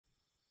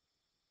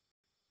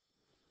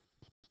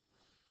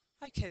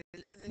Okay,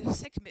 the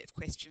second bit of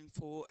question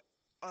 4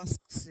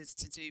 asks us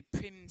to do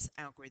Prim's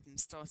algorithm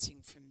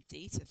starting from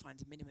D to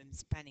find a minimum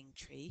spanning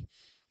tree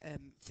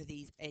for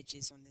these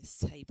edges on this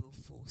table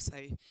 4. So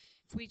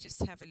if we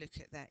just have a look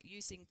at that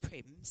using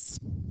Prim's,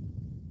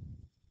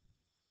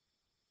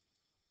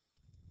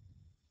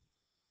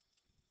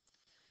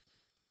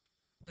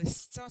 we're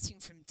starting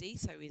from D,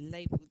 so we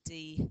label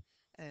D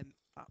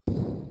up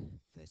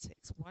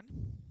vertex 1.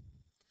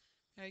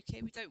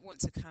 Okay, we don't want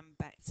to come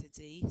back to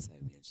D, so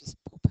we'll just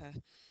pop a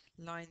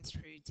line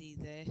through D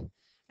there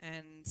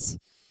and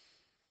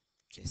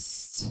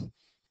just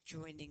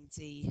joining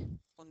D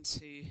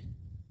onto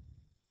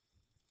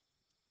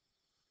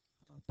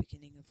our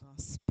beginning of our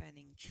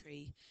spanning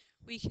tree.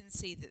 We can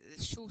see that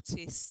the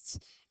shortest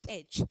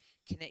edge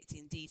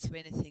connecting D to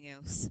anything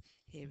else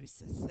here is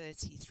the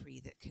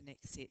 33 that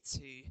connects it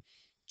to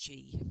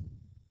G.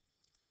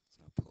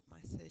 So I'll put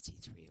my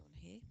 33 on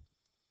here.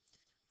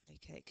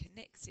 Okay, it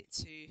connects it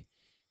to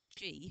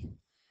G.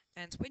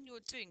 And when you're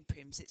doing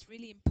prims, it's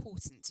really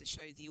important to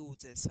show the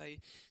order. So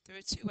there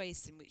are two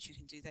ways in which you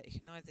can do that. You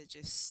can either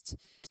just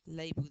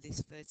label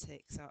this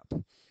vertex up,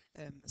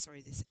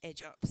 this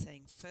edge up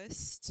saying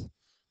first,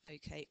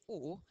 okay,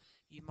 or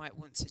you might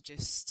want to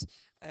just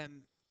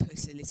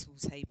put a little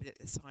table at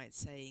the side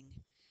saying,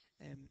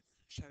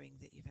 showing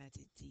that you've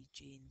added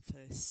DG in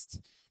first.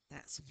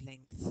 That's of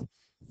length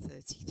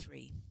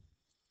 33.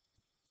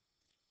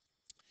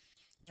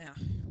 Now,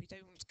 we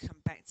don't want to come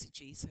back to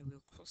G, so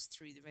we'll cross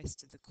through the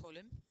rest of the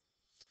column.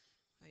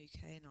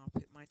 Okay, and I'll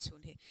put my tool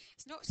on here.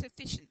 It's not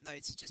sufficient, though,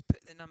 to just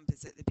put the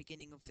numbers at the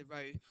beginning of the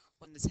row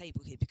on the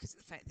table here, because of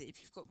the fact that if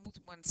you've got more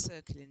than one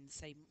circle in the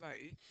same row,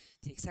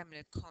 the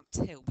examiner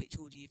can't tell which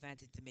order you've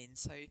added them in.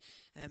 So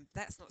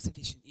that's not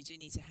sufficient. You do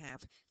need to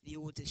have the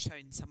order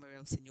shown somewhere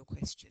else in your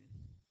question.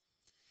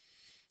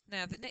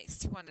 Now, the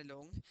next one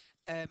along,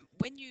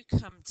 when you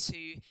come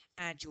to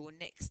add your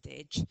next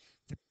edge,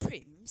 for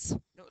prims,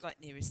 not like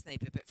nearest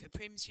neighbour, but for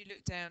prims, you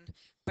look down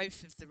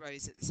both of the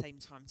rows at the same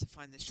time to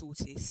find the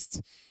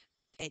shortest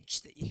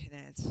edge that you can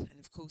add. And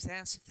of course,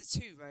 out of the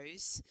two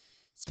rows,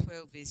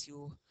 12 is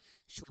your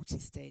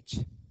shortest edge.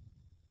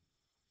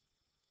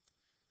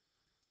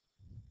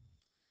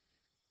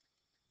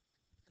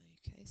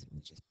 Okay, so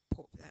we'll just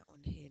pop that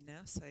on here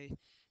now. So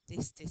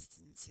this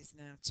distance is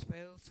now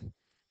 12.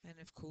 And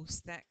of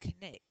course, that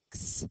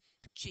connects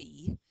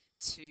G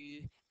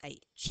to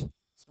H.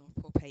 So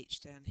I'll pop H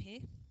down here.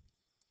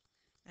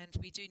 And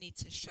we do need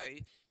to show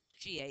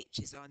GH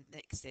is our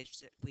next edge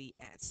that we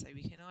add. So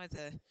we can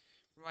either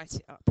write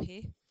it up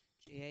here.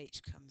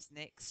 GH comes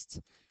next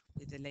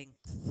with a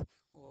length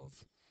of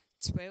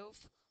 12,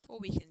 or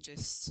we can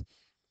just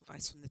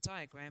write on the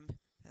diagram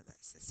that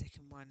that's the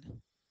second one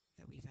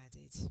that we've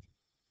added.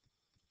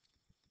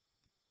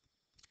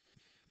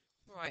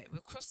 Right,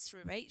 we'll cross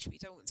through H. We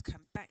don't want to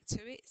come back to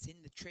it. It's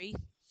in the tree.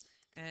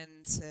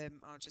 And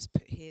I'll just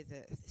put here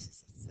that this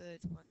is the third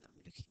one that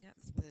I'm looking at,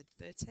 the third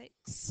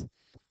vertex.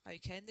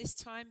 Okay, and this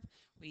time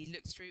we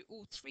look through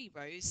all three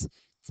rows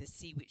to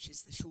see which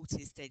is the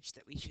shortest edge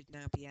that we should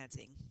now be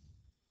adding.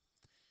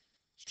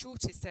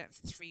 Shortest out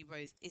of the three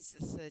rows is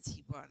the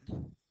 31,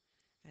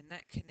 and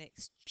that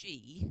connects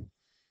G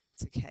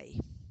to K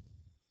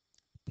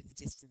with the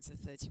distance of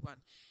 31.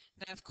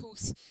 Now, of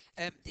course,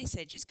 this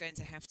edge is going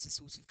to have to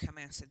sort of come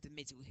out of the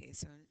middle here,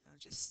 so I'll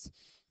just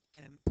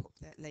pop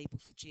that label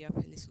for G up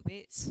a little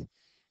bit,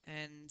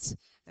 and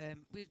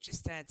we'll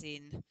just add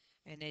in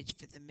an edge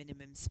for the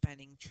minimum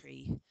spanning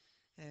tree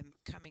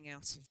coming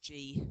out of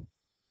G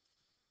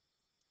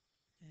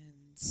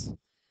and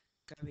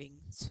going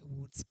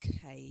towards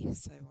K.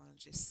 So I'll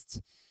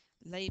just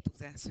label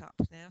that up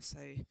now, so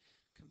I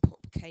can pop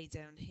K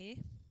down here.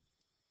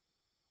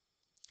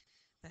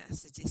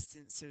 That's a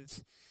distance of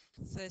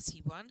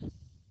 31.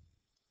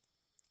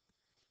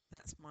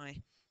 That's my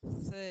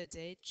third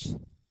edge.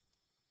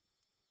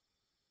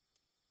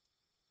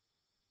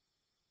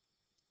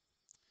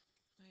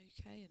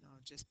 Okay, and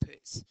I'll just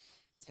put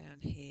down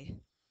here,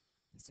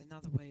 there's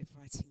another way of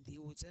writing the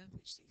order,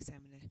 which the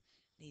examiner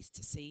needs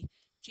to see.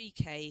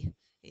 GK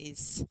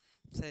is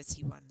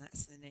 31,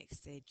 that's the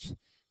next edge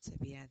to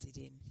be added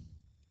in.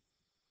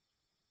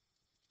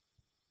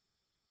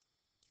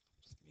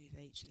 Just move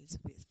H a little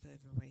bit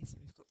further away so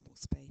we've got more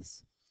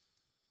space.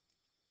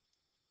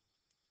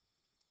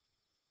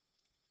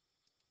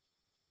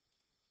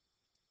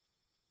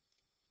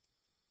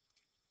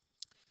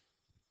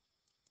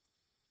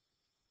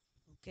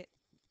 We'll get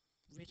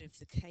rid of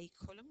the K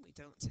column, we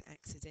don't want to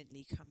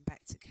accidentally come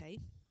back to K.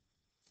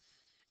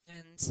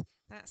 And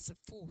that's the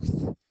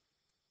fourth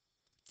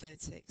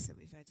vertex that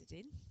we've added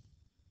in.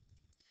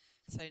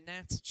 So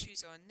now to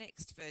choose our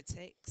next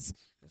vertex,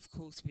 of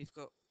course we've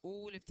got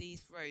all of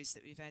these rows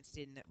that we've added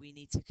in that we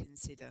need to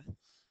consider.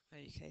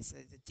 Okay, so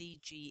the D,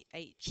 G,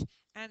 H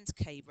and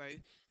K row,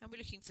 and we're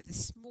looking for the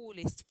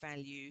smallest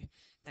value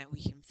that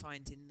we can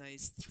find in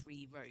those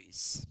three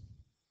rows.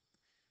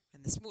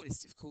 And the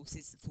smallest, of course,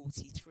 is the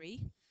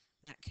 43.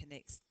 That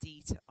connects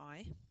D to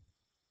I.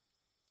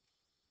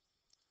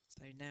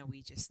 So now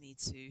we just need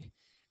to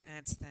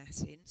add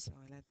that in. So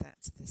I'll add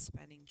that to the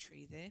spanning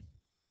tree there.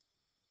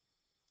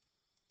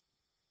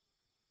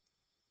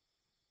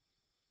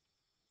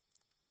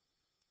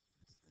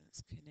 So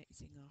that's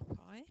connecting our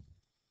pi.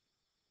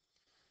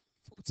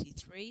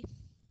 43.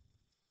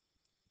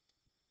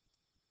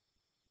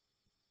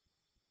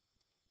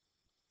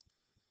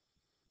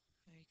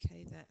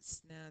 Okay,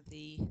 that's now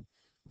the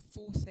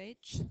fourth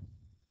edge.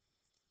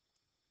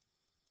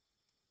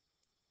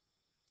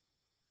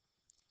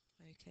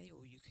 Okay,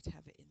 or you could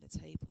have it in the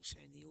table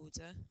showing the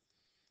order.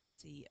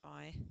 Di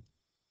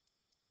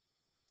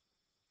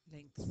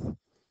length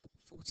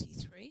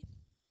 43.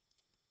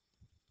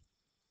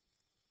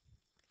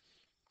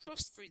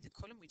 Cross through the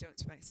column, we don't want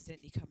to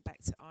accidentally come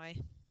back to I.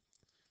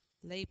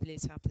 Label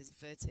it up as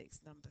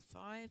vertex number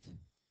 5.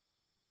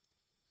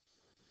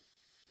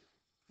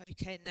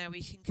 Okay, now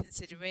we can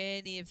consider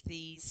any of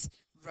these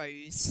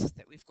rows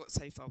that we've got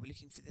so far. We're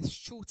looking for the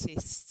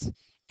shortest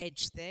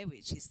edge there,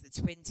 which is the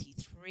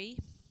 23.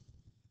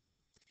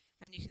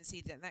 And you can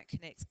see that that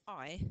connects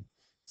I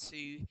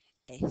to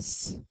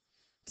S.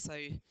 So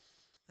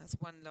that's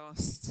one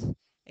last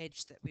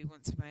edge that we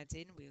want to add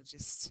in. We'll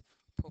just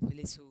pop a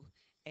little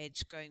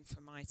edge going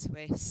from I to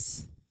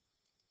S.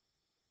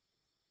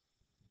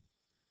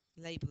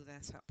 Label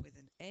that up with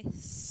an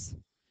S,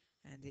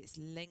 and its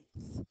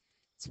length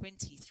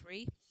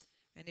 23.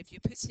 And if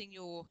you're putting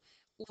your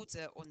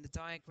order on the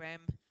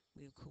diagram,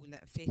 we'll call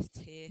that fifth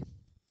here.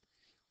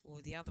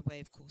 Or the other way,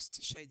 of course,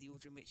 to show the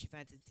order in which you've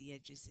added the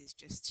edges is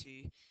just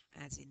to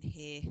add in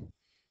here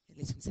a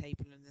little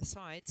table on the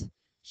side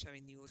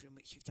showing the order in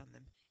which you've done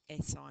them.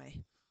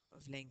 SI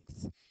of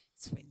length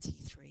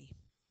 23.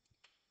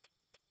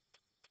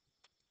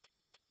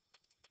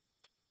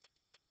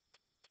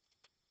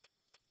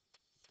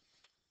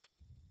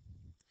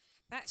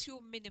 That's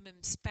your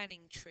minimum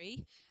spanning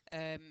tree.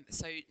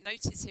 So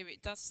notice here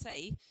it does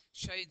say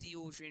show the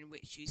order in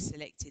which you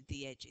selected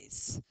the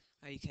edges.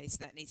 Okay, so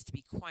that needs to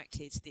be quite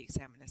clear to the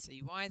examiner. So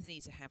you either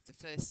need to have the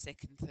first,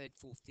 second, third,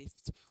 fourth,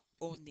 fifth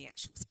on the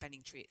actual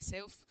spanning tree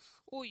itself,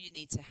 or you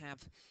need to have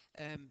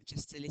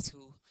just a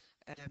little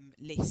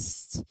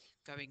list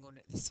going on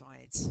at the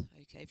sides.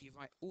 Okay, if you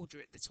write order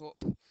at the top,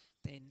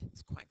 then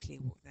it's quite clear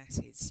what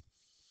that is.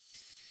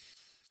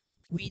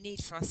 We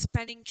need for our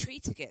spanning tree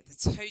to get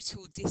the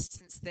total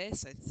distance there,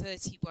 so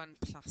 31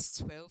 plus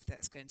 12,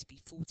 that's going to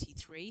be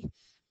 43,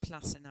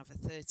 plus another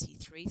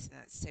 33, so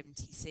that's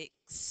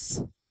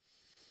 76,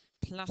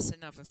 plus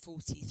another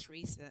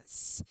 43, so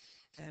that's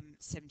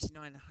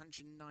 79,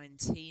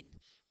 119,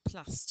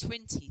 plus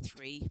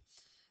 23,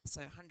 so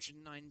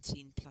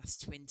 119 plus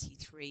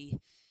 23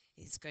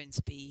 is going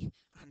to be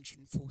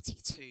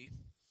 142.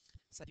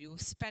 So your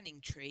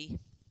spanning tree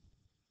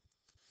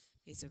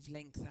is of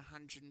length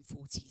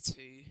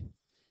 142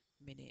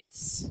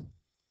 minutes.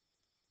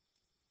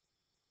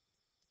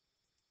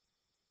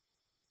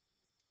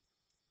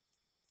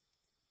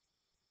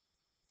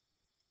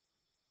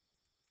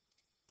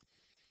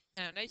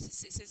 Now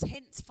notice it says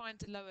hence find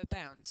a lower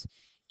bound.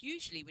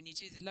 Usually when you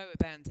do the lower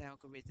bound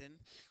algorithm,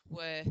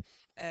 we're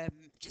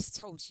just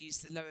told to use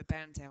the lower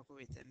bound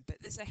algorithm, but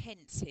there's a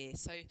hence here.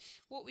 So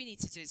what we need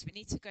to do is we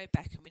need to go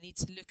back and we need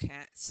to look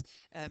at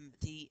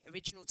the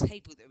original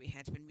table that we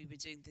had when we were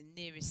doing the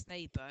nearest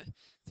neighbour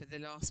for the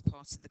last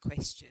part of the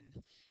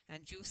question.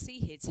 And you'll see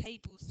here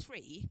table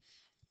 3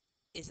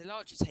 is a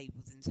larger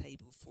table than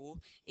table 4.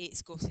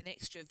 It's got an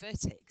extra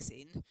vertex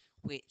in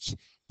which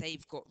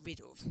they've got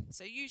rid of.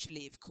 So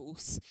usually, of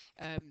course,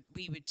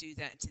 we would do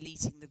that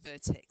deleting the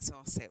vertex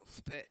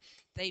ourselves, but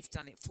they've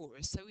done it for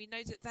us. So we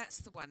know that that's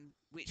the one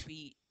which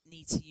we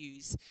need to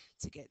use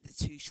to get the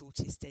two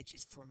shortest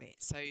edges from it.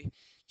 So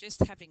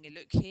just having a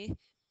look here,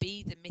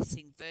 B, the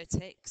missing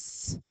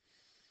vertex,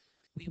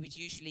 we would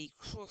usually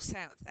cross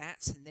out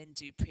that and then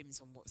do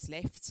prims on what's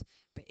left.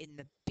 But in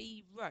the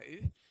B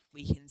row,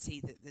 we can see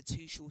that the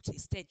two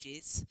shortest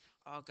edges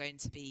are going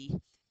to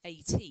be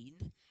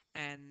 18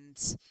 and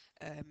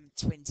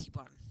 21.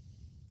 So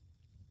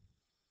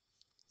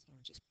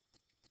I'll just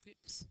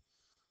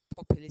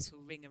pop a little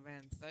ring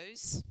around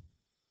those.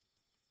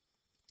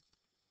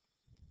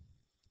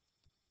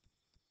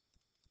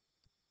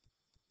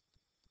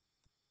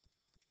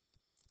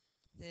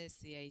 There's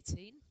the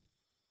 18.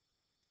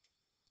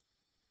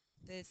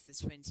 There's the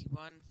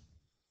 21.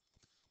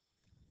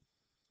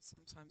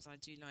 Sometimes I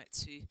do like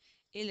to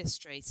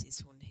illustrate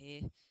it on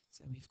here.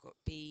 So we've got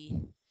B,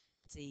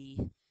 D,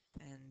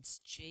 and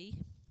G.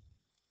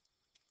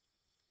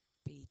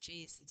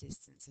 BG is the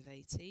distance of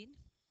 18.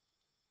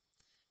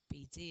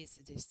 BD is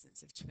the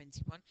distance of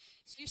 21.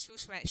 It's useful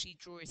to actually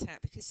draw it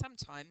out because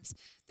sometimes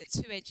the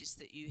two edges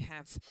that you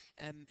have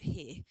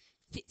here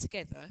fit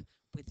together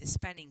with the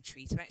spanning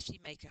tree to actually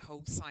make a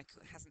whole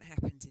cycle. It hasn't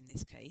happened in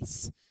this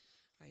case.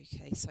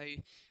 Okay, so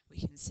we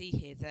can see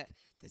here that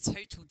the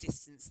total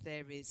distance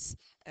there is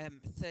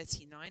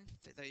 39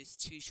 for those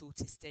two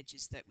shortest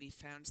edges that we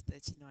found,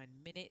 39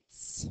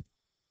 minutes.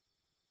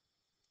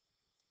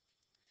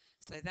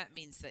 So that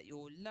means that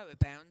your lower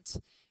bound,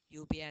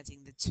 you'll be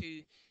adding the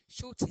two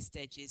shortest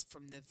edges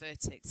from the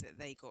vertex that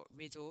they got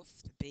rid of,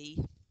 the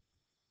B,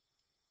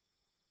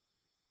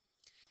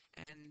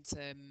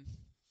 and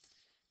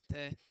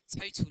the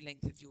total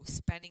length of your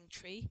spanning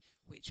tree,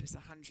 which was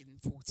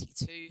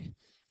 142,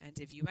 and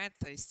if you add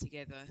those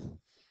together,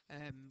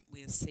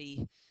 we'll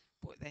see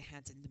what they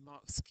had in the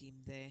mark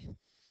scheme there.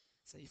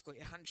 So you've got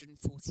your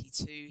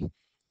 142,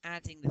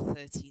 adding the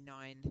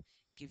 39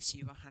 gives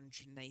you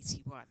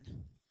 181,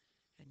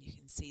 and you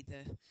can see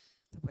the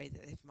way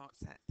that they've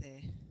marked that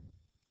there.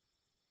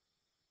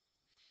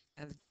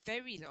 Now the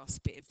very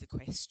last bit of the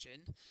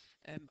question,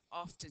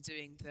 after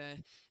doing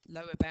the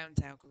lower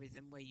bound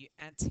algorithm where you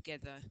add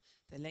together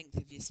the length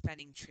of your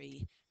spanning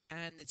tree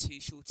and the two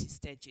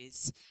shortest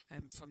edges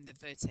from the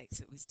vertex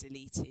that was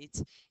deleted,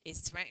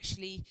 is to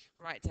actually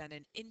write down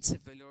an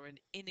interval or an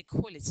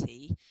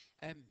inequality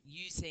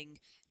using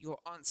your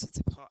answer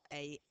to part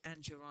A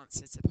and your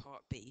answer to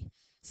part B.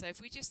 So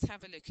if we just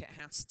have a look at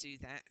how to do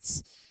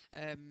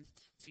that,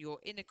 for your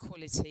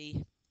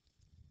inequality,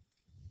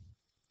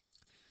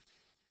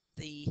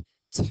 the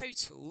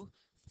total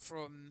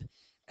from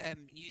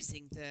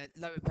using the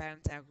lower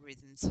bound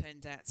algorithm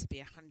turned out to be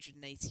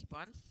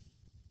 181.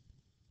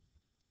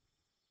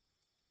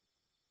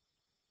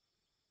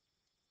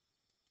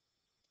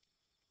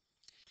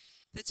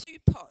 The two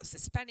parts, the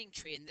spanning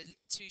tree and the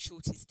two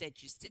shortest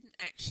edges, didn't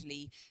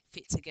actually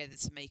fit together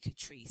to make a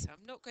tree. So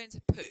I'm not going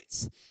to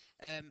put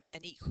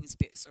an equals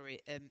bit,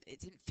 it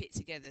didn't fit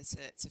together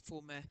to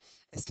form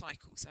a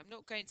cycle. So I'm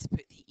not going to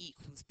put the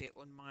equals bit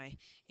on my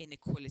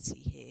inequality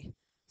here.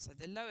 So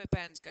the lower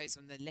bound goes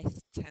on the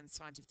left-hand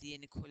side of the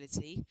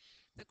inequality.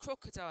 The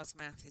crocodile's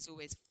mouth is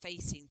always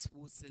facing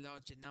towards the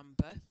larger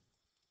number.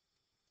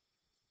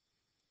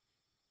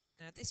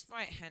 Now this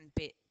right-hand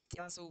bit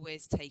does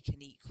always take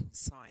an equal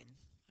sign.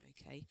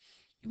 Okay,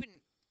 you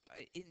wouldn't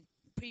in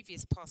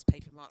previous past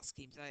paper mark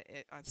schemes.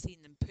 I've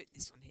seen them put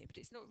this on here, but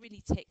it's not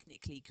really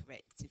technically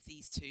correct if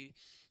these two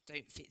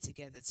don't fit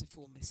together to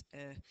form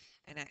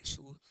an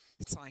actual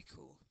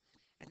cycle.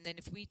 And then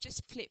if we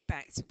just flip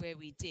back to where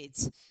we did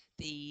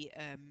the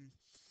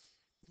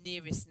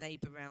nearest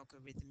neighbour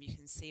algorithm, you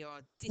can see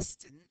our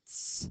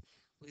distance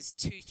was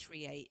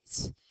 238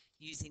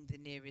 using the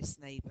nearest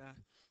neighbour.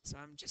 So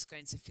I'm just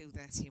going to fill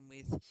that in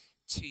with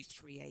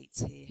 238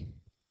 here.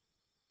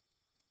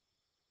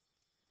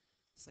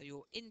 So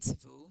your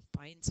interval,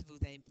 by interval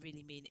they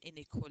really mean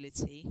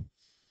inequality.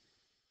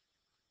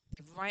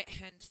 The right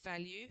hand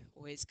value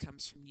always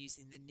comes from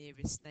using the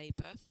nearest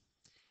neighbour,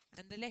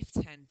 and the left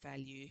hand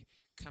value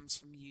comes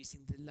from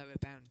using the lower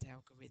bound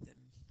algorithm.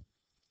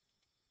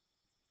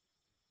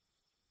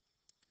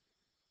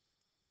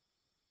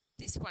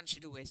 This one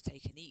should always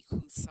take an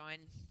equal sign.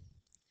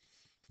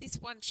 This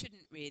one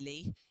shouldn't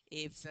really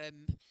if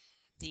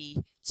the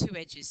two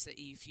edges that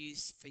you've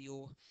used for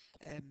your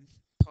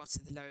part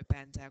of the lower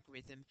bound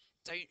algorithm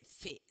don't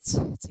fit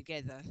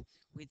together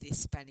with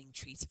this spanning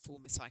tree to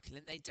form a cycle,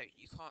 and they don't.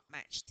 You can't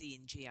match D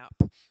and G up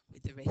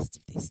with the rest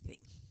of this thing.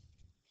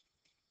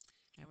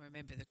 Now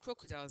remember the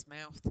crocodile's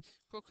mouth.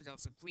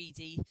 Crocodiles are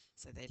greedy,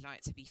 so they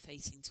like to be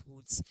facing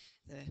towards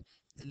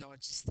the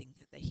largest thing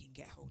that they